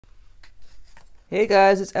Hey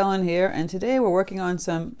guys, it's Ellen here, and today we're working on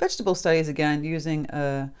some vegetable studies again using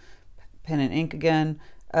pen and ink again,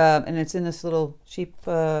 and it's in this little cheap,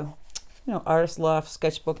 artist loft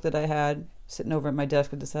sketchbook that I had sitting over at my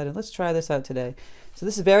desk. I decided let's try this out today. So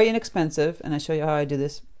this is very inexpensive, and I show you how I do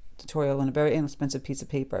this tutorial on a very inexpensive piece of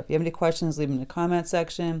paper. If you have any questions, leave them in the comment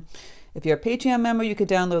section. If you're a Patreon member, you can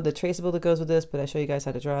download the traceable that goes with this, but I show you guys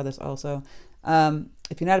how to draw this also.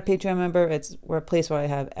 If you're not a Patreon member, we're a place where I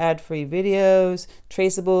have ad-free videos,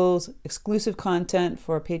 traceables, exclusive content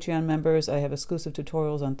for Patreon members. I have exclusive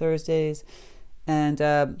tutorials on Thursdays. And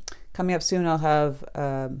coming up soon, I'll have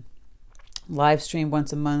live stream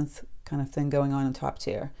once a month kind of thing going on in top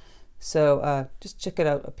tier. So just check it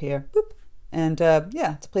out up here. Boop. And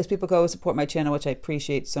yeah, it's a place people go support my channel, which I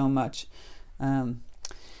appreciate so much.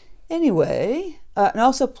 Anyway, and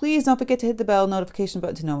also please don't forget to hit the bell notification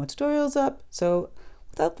button to know when tutorial's up. So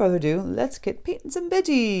without further ado, let's get painting some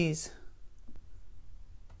veggies.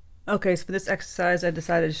 Okay, so for this exercise, I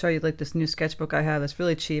decided to show you like this new sketchbook I have. It's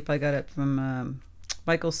really cheap. I got it from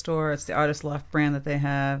Michael's store. It's the Artist Loft brand that they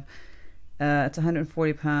have. It's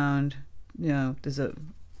 140 pound. You know, there's a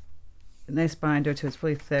nice binder too. It's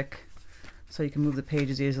really thick, so you can move the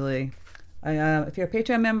pages easily. If you're a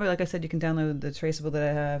Patreon member, like I said, you can download the traceable that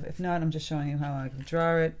I have. If not, I'm just showing you how I can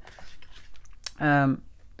draw it. I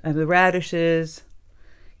have the radishes.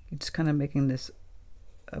 You're just kind of making this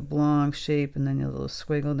oblong shape, and then your little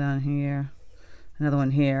squiggle down here, another one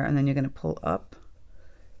here, and then you're going to pull up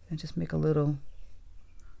and just make a little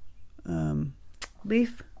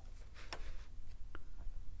leaf.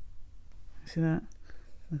 See that?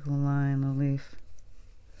 Like a little line, little leaf.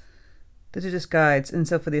 These are just guides, and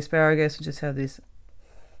so for the asparagus, we just have these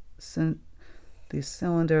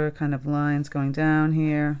cylinder kind of lines going down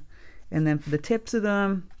here, and then for the tips of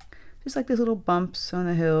them, just like these little bumps on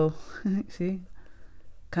the hill. See,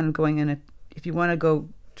 kind of going in it. If you want to go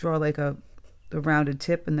draw like the rounded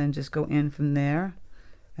tip, and then just go in from there,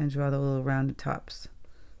 and draw the little rounded tops.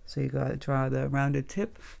 So you got to draw the rounded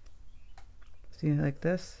tip. See, like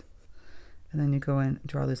this, and then you go in and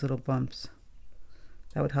draw these little bumps.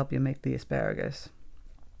 That would help you make the asparagus.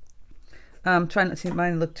 Try not to see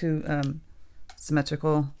mine look too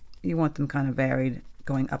symmetrical. You want them kind of varied,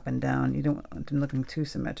 going up and down. You don't want them looking too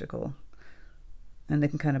symmetrical. And they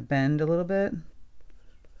can kind of bend a little bit.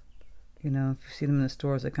 You know, if you see them in the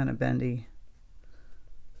stores, they're kind of bendy.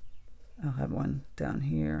 I'll have one down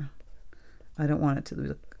here. I don't want it to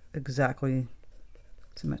look exactly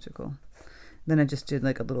symmetrical. Then I just did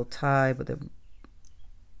like a little tie with a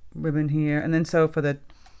ribbon here, and then so for the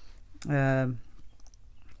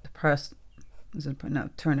press,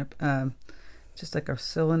 turnip, just like a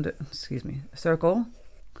cylinder, a circle,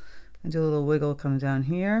 and do a little wiggle coming down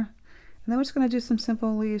here, and then we're just going to do some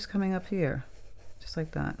simple leaves coming up here, just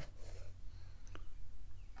like that.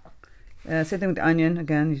 Same thing with the onion.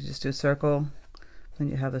 Again, you just do a circle, then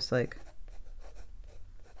you have this like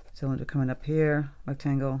cylinder coming up here,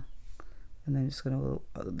 rectangle. And then just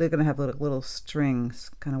they're gonna have little strings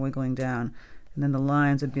kind of wiggling down, and then the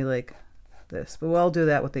lines would be like this. But we'll do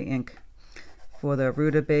that with the ink. For the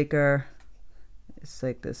rutabaga, it's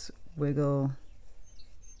like this wiggle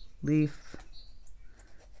leaf,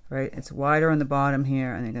 right? It's wider on the bottom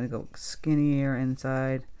here, and they're gonna go skinnier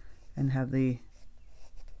inside, and have the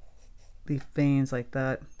leaf veins like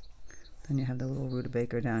that. Then you have the little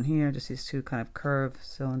rutabaga down here, just these two kind of curved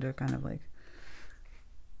cylinder kind of like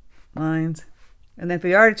lines. And then for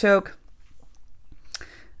the artichoke,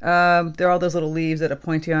 there are all those little leaves that are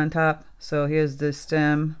pointy on top. So here's the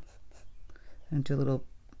stem, and do a little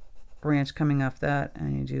branch coming off that,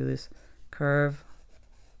 and you do this curve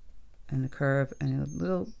and a curve and a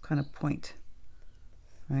little kind of point,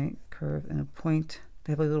 right? Curve and a point.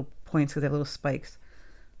 They have like little points because they have little spikes.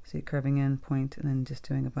 So you're curving in, point, and then just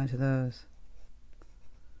doing a bunch of those.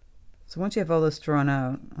 So once you have all this drawn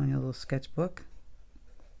out on your little sketchbook,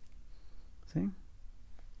 see?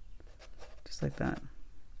 Just like that.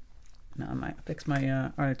 Now I might fix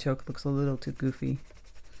my artichoke. It looks a little too goofy.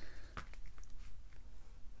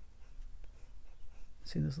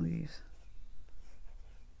 See those leaves?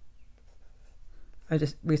 I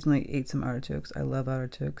just recently ate some artichokes. I love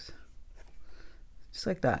artichokes. Just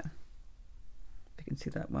like that. If you can see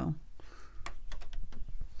that well.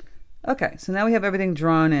 Okay, so now we have everything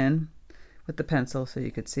drawn in with the pencil so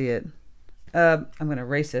you could see it. I'm going to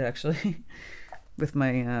erase it actually with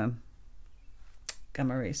my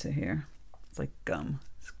gum eraser here. It's like gum,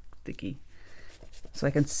 it's sticky. So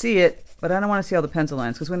I can see it, but I don't want to see all the pencil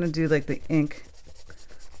lines because we're going to do like the ink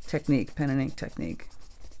technique, pen and ink technique.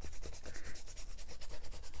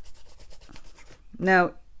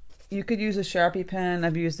 Now, You could use a Sharpie pen.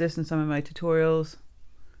 I've used this in some of my tutorials.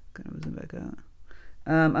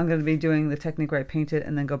 I'm going to be doing the technique where I paint it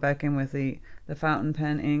and then go back in with the fountain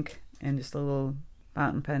pen ink and just a little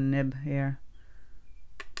fountain pen nib here.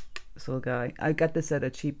 This little guy. I got this at a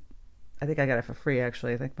cheap, I think I got it for free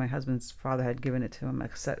actually. I think my husband's father had given it to him,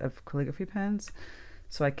 a set of calligraphy pens.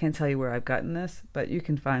 So I can't tell you where I've gotten this, but you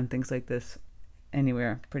can find things like this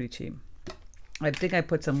anywhere pretty cheap. I think I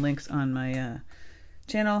put some links on my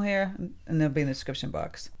channel here, and they'll be in the description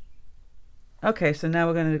box. Okay, so now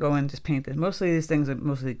we're going to go in and just paint this. Mostly these things are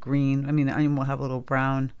mostly green. I mean, the onion will have a little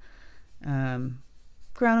brown, brown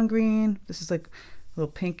and green. This is like a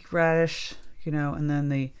little pink radish, you know, and then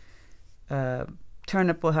the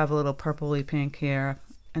turnip will have a little purpley pink here,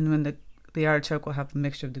 and when the artichoke will have a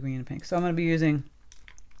mixture of the green and pink. So I'm going to be using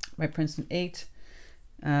my Princeton 8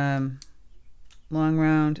 long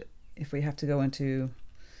round. If we have to go into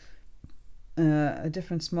a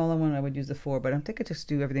different smaller one, I would use the 4, but I think I just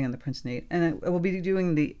do everything on the Princeton 8, and I will be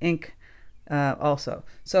doing the ink also.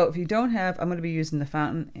 So if you don't have, I'm going to be using the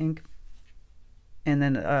fountain ink, and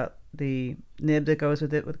then the nib that goes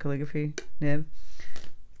with it, with calligraphy nib.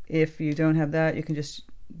 If you don't have that, you can just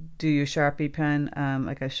do your Sharpie pen.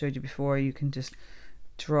 Like I showed you before, you can just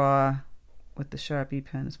draw with the Sharpie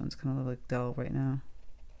pen. This one's kind of like dull right now,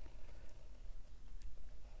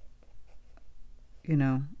 you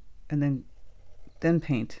know, and then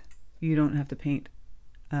paint. You don't have to paint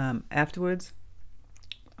afterwards.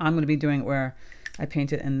 I'm going to be doing it where I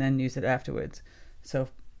paint it and then use it afterwards. So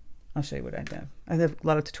I'll show you what I do. I have a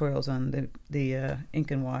lot of tutorials on the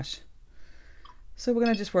ink and wash. So we're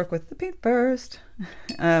going to just work with the paint first.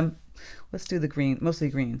 Let's do the green, mostly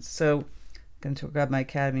greens. So I'm going to grab my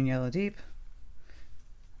cadmium yellow deep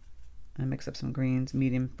and mix up some greens,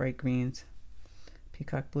 medium bright greens,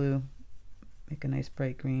 peacock blue, make a nice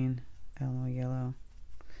bright green, aloe yellow.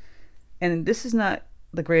 And this is not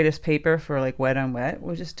the greatest paper for like wet on wet.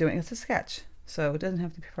 We're just doing, it's a sketch, so it doesn't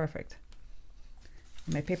have to be perfect.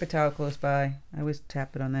 My paper towel close by, I always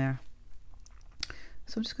tap it on there.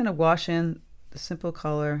 So I'm just going to wash in the simple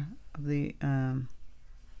color of the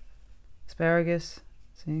asparagus.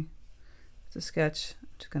 See, it's a sketch. I'm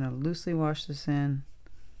just going to loosely wash this in.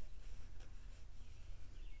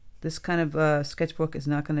 This kind of sketchbook is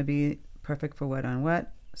not going to be perfect for wet on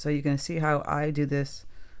wet, so you're going to see how I do this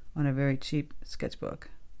on a very cheap sketchbook.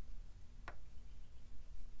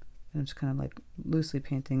 And I'm just kind of like loosely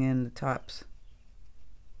painting in the tops.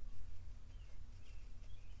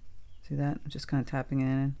 See that? I'm just kind of tapping it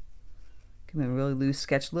in. Giving a really loose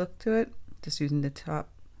sketch look to it, just using the top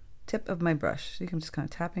tip of my brush. So you can just kind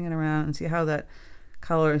of tapping it around and see how that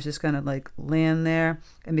color is just going to like land there.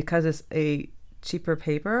 And because it's a cheaper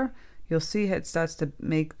paper, you'll see how it starts to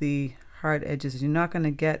make the hard edges. You're not going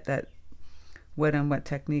to get that wet on wet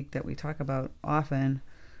technique that we talk about often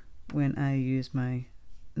when I use my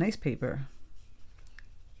nice paper.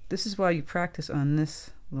 This is why you practice on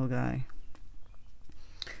this little guy.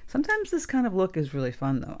 Sometimes this kind of look is really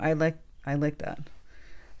fun though. I like that.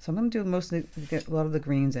 So I'm going to do mostly get a lot of the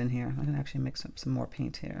greens in here. I'm going to actually mix up some more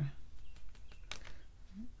paint here.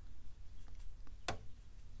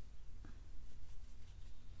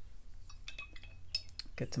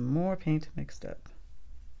 Get some more paint mixed up.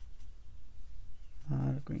 A lot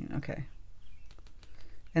of green. Okay.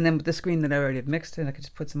 And then with this green that I already have mixed in, I could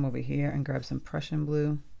just put some over here and grab some Prussian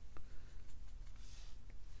blue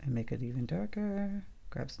and make it even darker.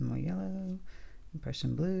 Grab some more yellow and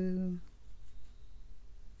Prussian blue.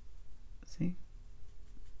 See?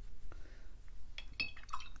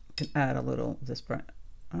 Can add a little of this burnt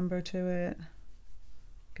umber to it.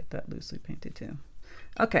 Get that loosely painted too.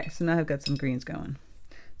 Okay, so now I've got some greens going.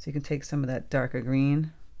 So you can take some of that darker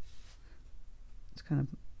green. Just kind of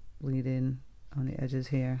bleed in on the edges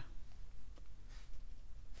here.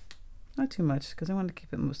 Not too much, because I want to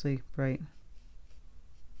keep it mostly bright.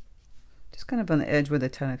 Just kind of on the edge where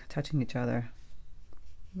they're touching each other.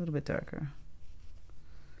 A little bit darker.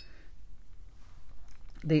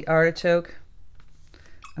 The artichoke,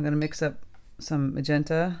 I'm going to mix up some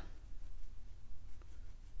magenta,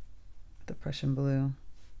 the Prussian blue.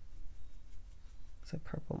 It's a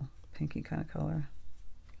purple, pinky kind of color.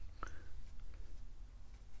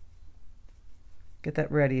 Get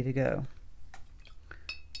that ready to go.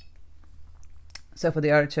 So for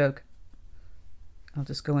the artichoke, I'll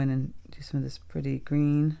just go in and do some of this pretty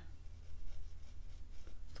green.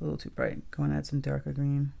 It's a little too bright. Go and add some darker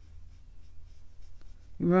green.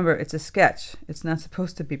 Remember, it's a sketch. It's not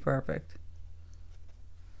supposed to be perfect.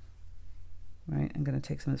 Right, I'm going to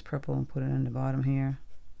take some of this purple and put it on the bottom here.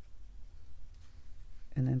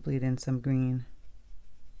 And then bleed in some green.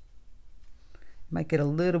 Might get a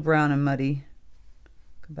little brown and muddy.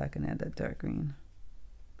 Come back and add that dark green.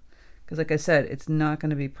 Because like I said, it's not going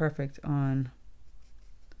to be perfect on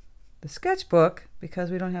the sketchbook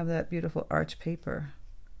because we don't have that beautiful arch paper.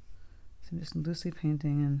 So I'm just loosely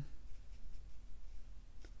painting in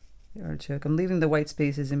the artichoke. I'm leaving the white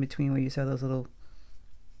spaces in between where you saw those little,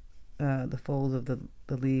 the folds of the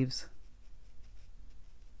leaves.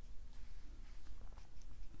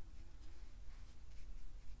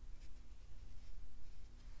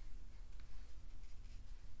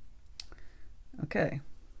 Okay.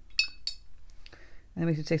 And then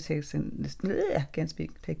we should take some, just, can't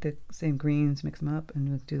speak, take the same greens, mix them up, and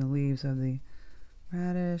we'll do the leaves of the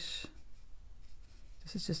radish.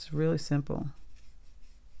 This is just really simple.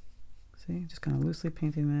 See, just kind of loosely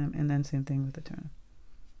painting them, and then same thing with the turnip.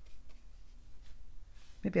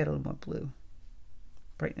 Maybe add a little more blue.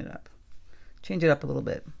 Brighten it up. Change it up a little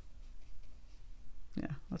bit.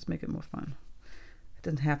 Yeah, let's make it more fun. It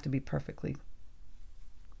doesn't have to be perfect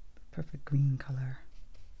green color.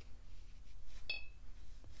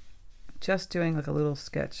 Just doing like a little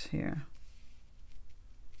sketch here.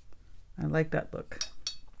 I like that look.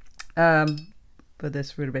 For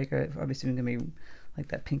this rutabaga, obviously I'm gonna be like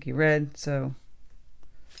that pinky red, so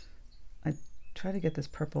I try to get this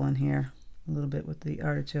purple in here a little bit with the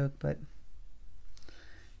artichoke, but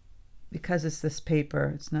because it's this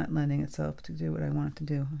paper, it's not lending itself to do what I want it to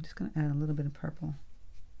do. I'm just gonna add a little bit of purple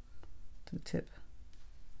to the tip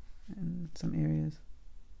and some areas.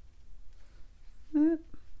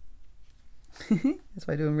 That's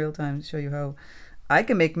why I do in real time to show you how I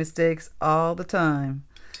can make mistakes all the time.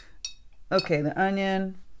 Okay, the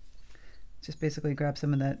onion, just basically grab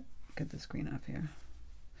some of that, get this green off here.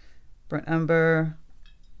 Burnt umber,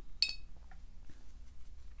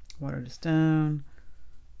 water to stone,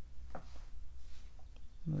 a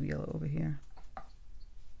little yellow over here.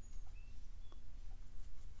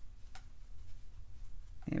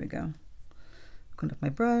 Here we go. Clean up my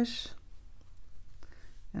brush.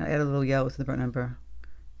 And I add a little yellow to the burnt umber.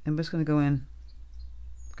 I'm just going to go in,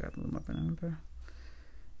 grab a little more burnt umber.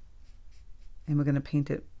 And we're going to paint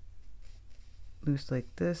it loose like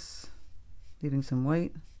this, leaving some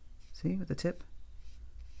white. See, with the tip,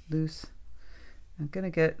 loose. I'm going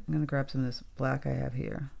to grab some of this black I have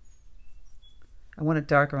here. I want it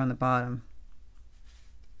darker on the bottom.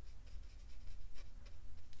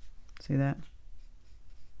 See that?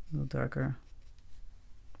 A little darker.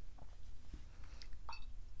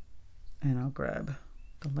 And I'll grab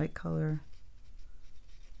the light color,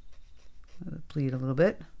 let it bleed a little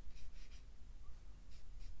bit.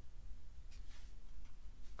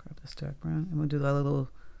 Grab this dark brown, and we'll do that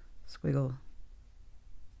little squiggle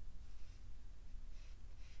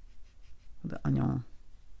with the onion.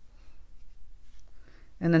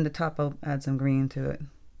 And then the top, I'll add some green to it.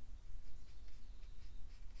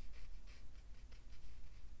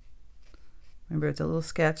 Remember, it's a little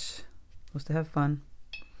sketch, supposed to have fun.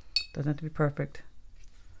 Doesn't have to be perfect.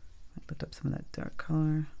 I'll lift up some of that dark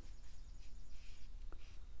color.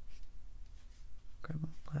 Grab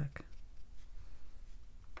a black.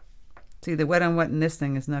 See, the wet on wet in this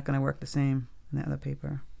thing is not going to work the same in that other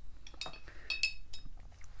paper.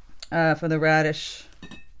 For the radish, I'm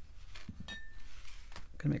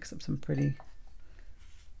going to mix up some pretty,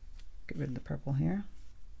 get rid of the purple here.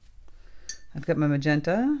 I've got my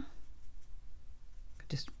magenta.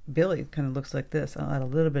 Just Billy kind of looks like this. I'll add a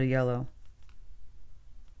little bit of yellow.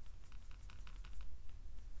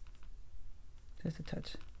 Just a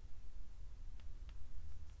touch.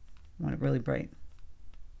 I want it really bright.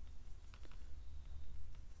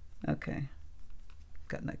 Okay.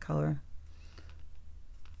 Gotten that color.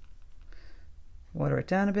 Water it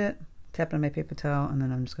down a bit. Tap it on my paper towel, and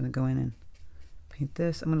then I'm just going to go in and paint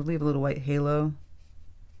this. I'm going to leave a little white halo.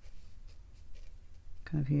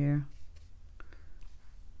 Kind of here.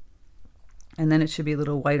 And then it should be a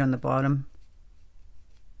little white on the bottom.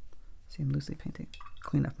 See, I'm loosely painting.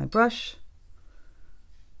 Clean off my brush.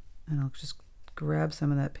 And I'll just grab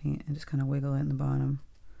some of that paint and just kind of wiggle it in the bottom.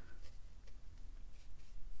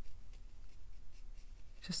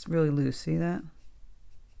 Just really loose, see that?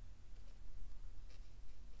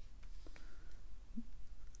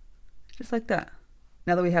 Just like that.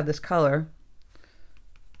 Now that we have this color,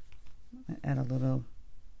 I add a little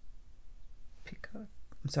peacock.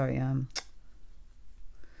 I'm sorry, I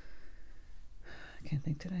can't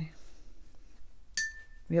think today.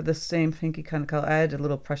 We have the same pinky kind of color. I added a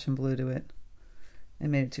little Prussian blue to it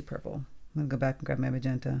and made it too purple. I'm going to go back and grab my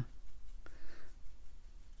magenta.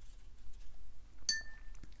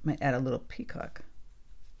 Might add a little peacock.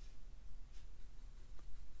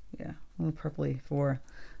 Yeah, a little purpley for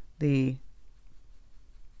the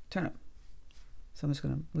turnip. So I'm just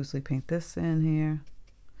going to loosely paint this in here.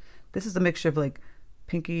 This is a mixture of like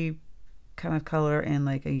pinky kind of color and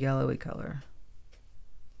like a yellowy color.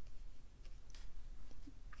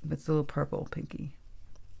 It's a little purple pinky.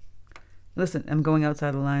 Listen, I'm going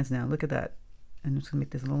outside the lines now. Look at that. I'm just going to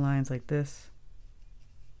make these little lines like this.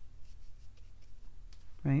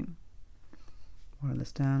 Right? Water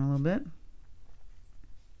this down a little bit.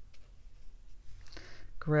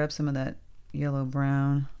 Grab some of that yellow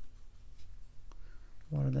brown.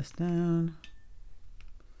 Water this down.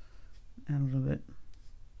 Add a little bit.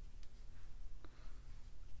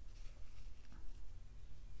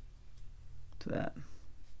 To that.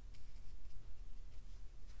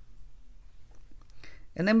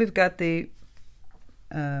 And then we've got the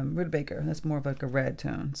Rudbeckia. That's more of like a red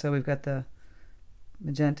tone. So we've got the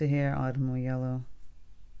magenta here, I'll add more yellow.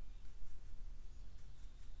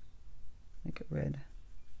 Make it red.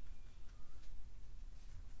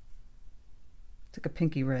 It's like a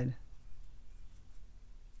pinky red.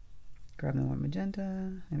 Grab more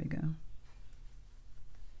magenta. There we go.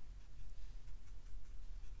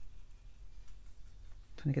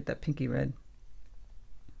 Trying to get that pinky red.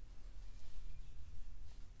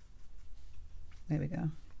 There we go.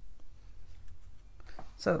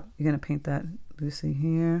 So you're going to paint that loosely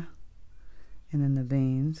here, and then the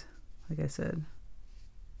veins, like I said,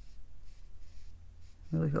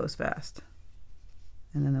 really goes fast.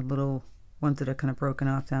 And then the little ones that are kind of broken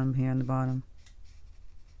off down here on the bottom.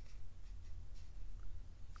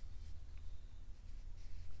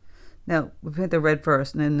 Now we paint the red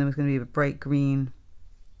first, and then there's going to be a bright green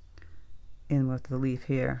in with the leaf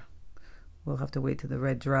here. We'll have to wait till the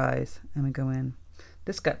red dries and we go in.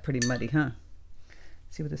 This got pretty muddy, huh?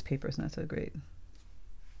 See, with this paper, it's not so great.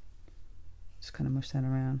 Just kind of mush that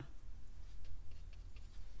around.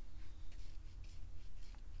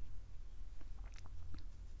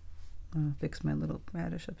 I'll fix my little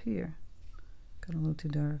radish up here. Got a little too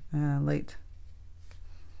dark, light.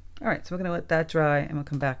 All right, so we're gonna let that dry and we'll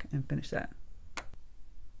come back and finish that.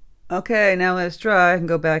 Okay, now let it's dry. I can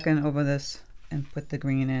go back and over this and put the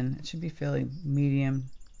green in. It should be fairly medium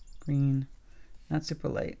green, not super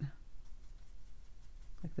light.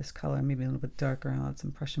 Like this color, maybe a little bit darker. I'll add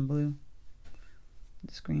some Prussian blue.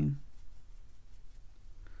 This green.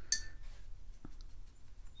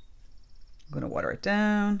 I'm gonna water it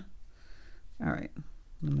down. All right,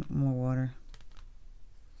 a little bit more water.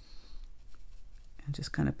 And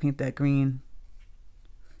just kind of paint that green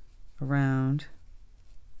around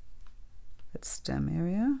that stem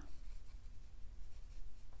area.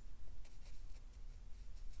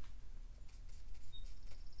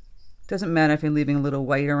 Doesn't matter if you're leaving a little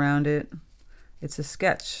white around it. It's a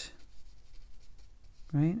sketch,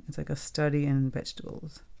 right? It's like a study in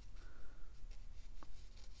vegetables.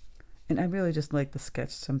 And I really just like the sketch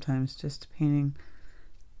sometimes, just painting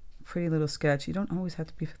a pretty little sketch. You don't always have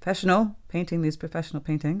to be professional painting these professional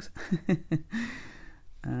paintings.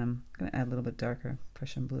 I'm going to add a little bit darker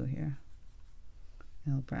Prussian blue here, a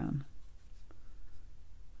little brown.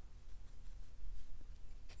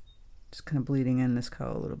 Just kind of bleeding in this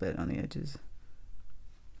color a little bit on the edges.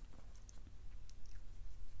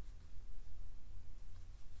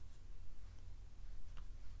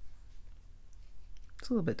 It's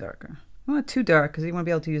a little bit darker. I don't want it too dark because you want to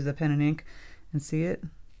be able to use the pen and ink and see it.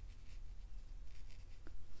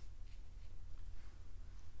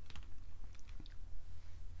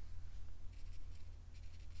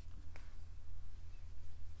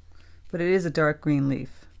 But it is a dark green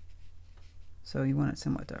leaf, so you want it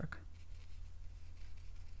somewhat dark.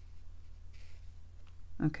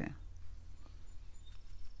 Okay.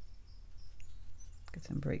 Get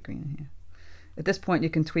some bright green in here. At this point,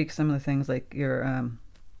 you can tweak some of the things, like your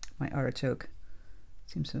my artichoke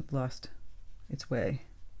seems to have lost its way.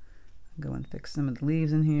 I'll go and fix some of the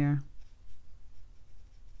leaves in here.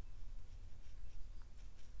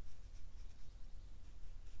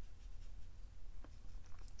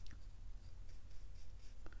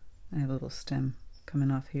 I have a little stem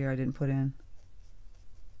coming off here I didn't put in.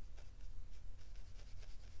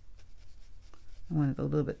 I want it a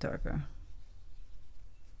little bit darker.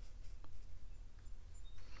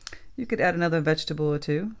 You could add another vegetable or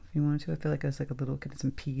two if you wanted to. I feel like there's like a little, get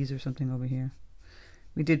some peas or something over here.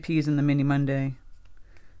 We did peas in the mini Monday.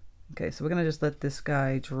 Okay, so we're gonna just let this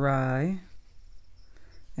guy dry,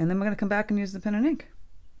 and then we're gonna come back and use the pen and ink.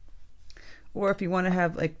 Or if you want to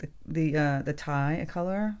have like the tie a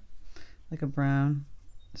color, like a brown,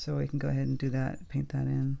 so we can go ahead and do that, paint that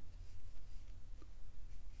in.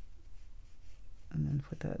 And then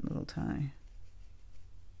put that little tie.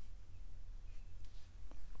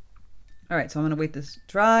 All right, so I'm gonna wait this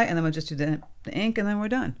dry and then we'll just do the ink and then we're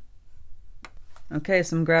done. Okay,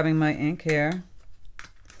 so I'm grabbing my ink here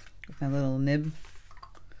with my little nib.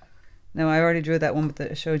 Now I already drew that one with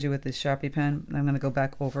the, I showed you with this Sharpie pen. I'm going to go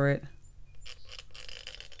back over it.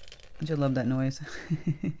 Don't you love that noise?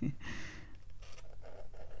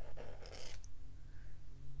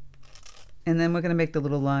 And then we're going to make the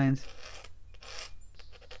little lines.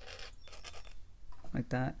 Like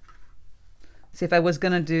that. See, if I was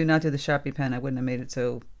going to not do the Sharpie pen, I wouldn't have made it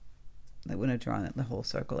so, I wouldn't have drawn it the whole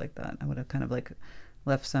circle like that. I would have kind of like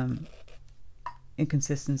left some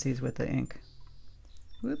inconsistencies with the ink.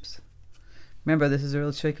 Whoops. Remember, this is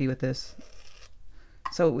real tricky with this.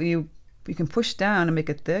 So you can push down and make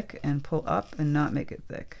it thick and pull up and not make it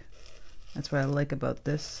thick. That's what I like about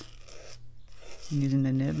this. I'm using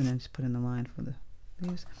the nib and then just put in the line for the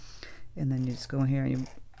leaves. And then you just go in here and you,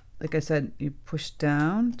 like I said, you push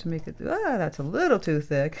down to make it, that's a little too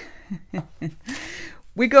thick.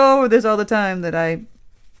 We go over this all the time that I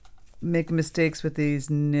make mistakes with these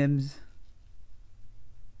nibs.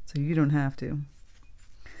 So you don't have to.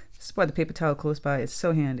 This is why the paper towel close by is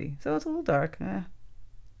so handy. So it's a little dark.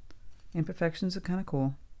 Imperfections are kind of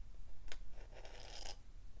cool.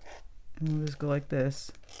 And we'll just go like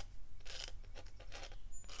this.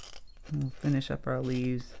 And we'll finish up our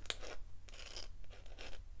leaves.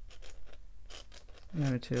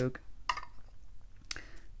 Artichoke.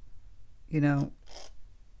 You know,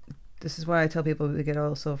 this is why I tell people they get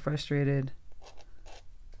all so frustrated.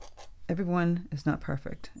 Everyone is not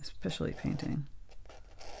perfect, especially painting.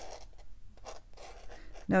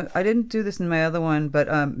 Now, I didn't do this in my other one, but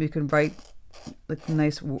you can write like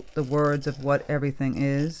the words of what everything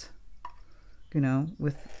is, you know,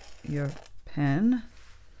 with your pen.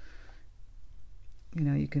 You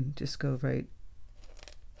know, you can just go write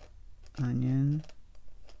onion.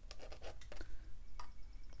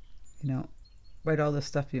 You know, write all the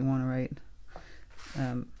stuff you want to write.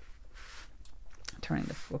 Turning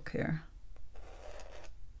the book here.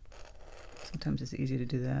 Sometimes it's easy to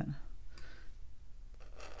do that.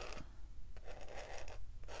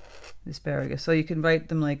 Asparagus. So you can write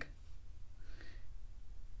them like,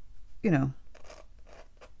 you know,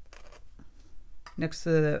 next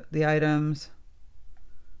to the items.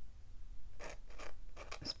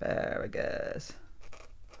 Asparagus.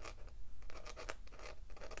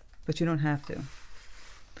 But you don't have to.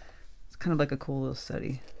 It's kind of like a cool little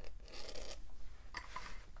study.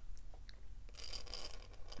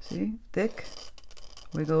 See? Thick.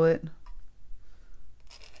 Wiggle it.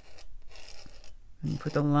 And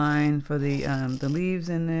put the line for the leaves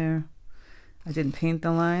in there. I didn't paint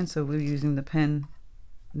the line, so we're using the pen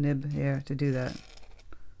nib here to do that.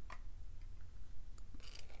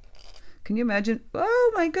 Can you imagine?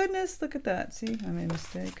 Oh my goodness, look at that. See, I made a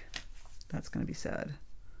mistake. That's going to be sad.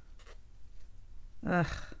 Ugh.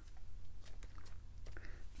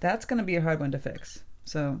 That's going to be a hard one to fix.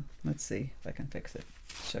 So let's see if I can fix it.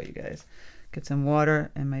 Show you guys. Get some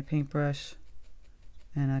water and my paintbrush.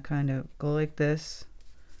 And I kind of go like this.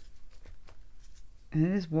 And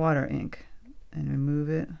it is water ink. And remove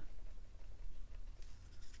it.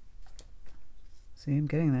 See, I'm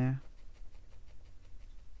getting there.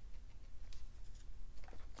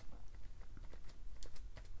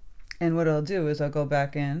 And what I'll do is I'll go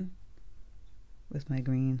back in with my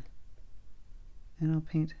green. And I'll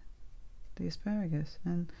paint the asparagus.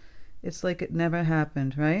 And it's like it never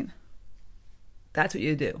happened, right? That's what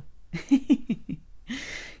you do.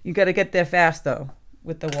 You got to get there fast though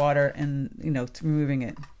with the water and, you know, removing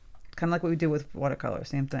it. Kind of like what we do with watercolor,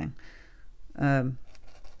 same thing. That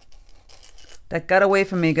got away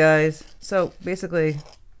from me, guys. So basically,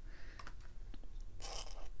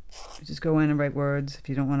 you just go in and write words. If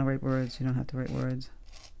you don't want to write words, you don't have to write words.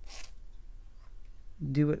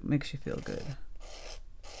 Do what makes you feel good.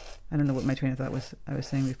 I don't know what my train of thought was. I was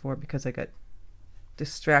saying before because I got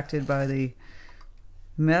distracted by the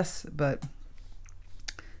mess, but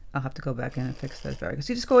I'll have to go back in and fix that asparagus.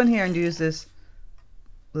 So you just go in here and use this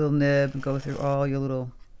little nib and go through all your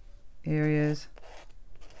little areas.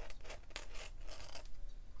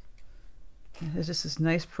 There's just this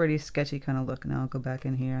nice, pretty, sketchy kind of look. Now I'll go back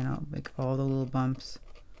in here and I'll make all the little bumps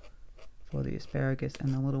for the asparagus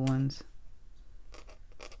and the little ones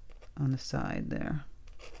on the side there.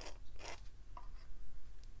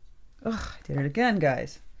 Oh, I did it again,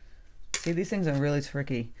 guys. See, these things are really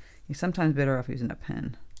tricky. You're sometimes better off using a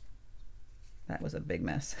pen. That was a big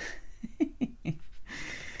mess.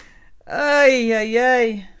 Ay, ay,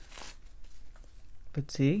 ay. But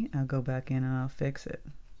see, I'll go back in and I'll fix it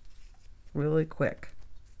really quick.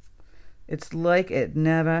 It's like it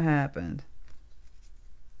never happened.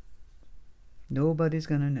 Nobody's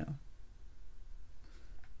gonna know.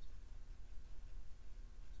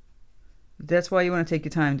 That's why you want to take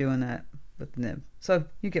your time doing that with the nib. So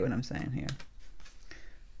you get what I'm saying here.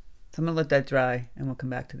 So I'm going to let that dry and we'll come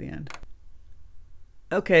back to the end.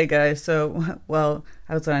 Okay guys, so well,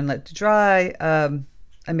 I was going to let it dry.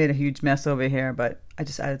 I made a huge mess over here, but I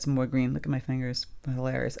just added some more green. Look at my fingers, they're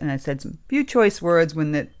hilarious. And I said some few choice words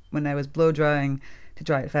when I was blow drying to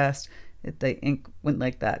dry it fast. The ink went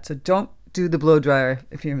like that. So don't do the blow dryer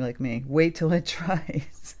if you're like me. Wait till it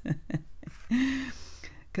dries.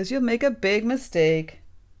 Because you'll make a big mistake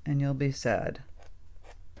and you'll be sad.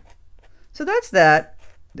 So that's that.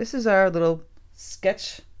 This is our little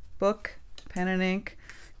sketchbook, pen and ink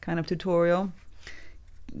kind of tutorial.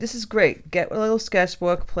 This is great. Get a little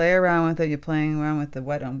sketchbook, play around with it. You're playing around with the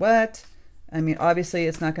wet on wet. I mean, obviously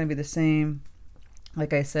it's not going to be the same,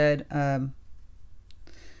 like I said,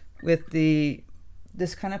 with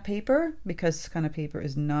this kind of paper, because this kind of paper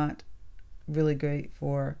is not really great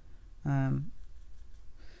for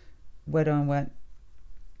wet on wet.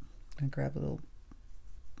 I'm gonna grab a little,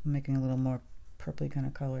 I'm making a little more purpley kind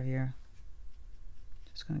of color here.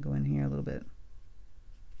 Just gonna go in here a little bit.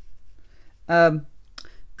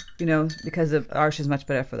 You know, because of Arch is much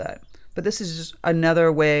better for that. But this is just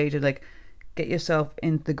another way to like get yourself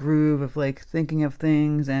in the groove of like thinking of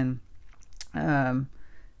things and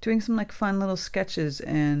doing some like fun little sketches.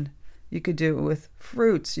 And you could do it with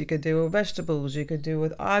fruits, you could do it with vegetables, you could do it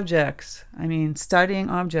with objects. I mean, studying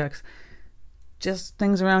objects, just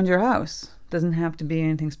things around your house. Doesn't have to be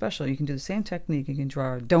anything special. You can do the same technique. You can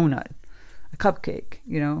draw a donut, a cupcake,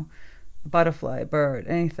 you know, a butterfly, a bird,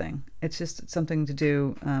 anything. It's just something to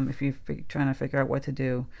do if you're trying to figure out what to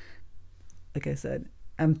do. Like I said,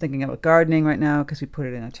 I'm thinking about gardening right now because we put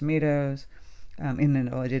it in our tomatoes. I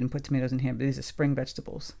didn't put tomatoes in here, but these are spring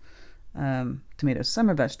vegetables. Tomatoes,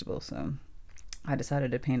 summer vegetables. So I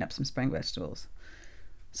decided to paint up some spring vegetables.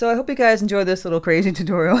 So I hope you guys enjoyed this little crazy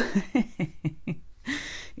tutorial.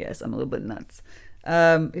 Yes, I'm a little bit nuts.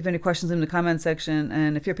 If you have any questions, in the comment section.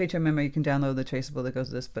 And if you're a Patreon member, you can download the traceable that goes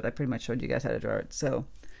with this, but I pretty much showed you guys how to draw it. So,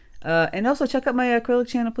 and also check out my acrylic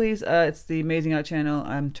channel, please. It's the Amazing Art channel.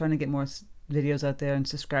 I'm trying to get more videos out there, and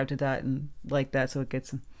subscribe to that and like that so it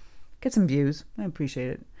gets some views. I appreciate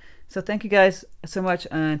it. So thank you guys so much,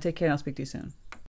 and take care, and I'll speak to you soon.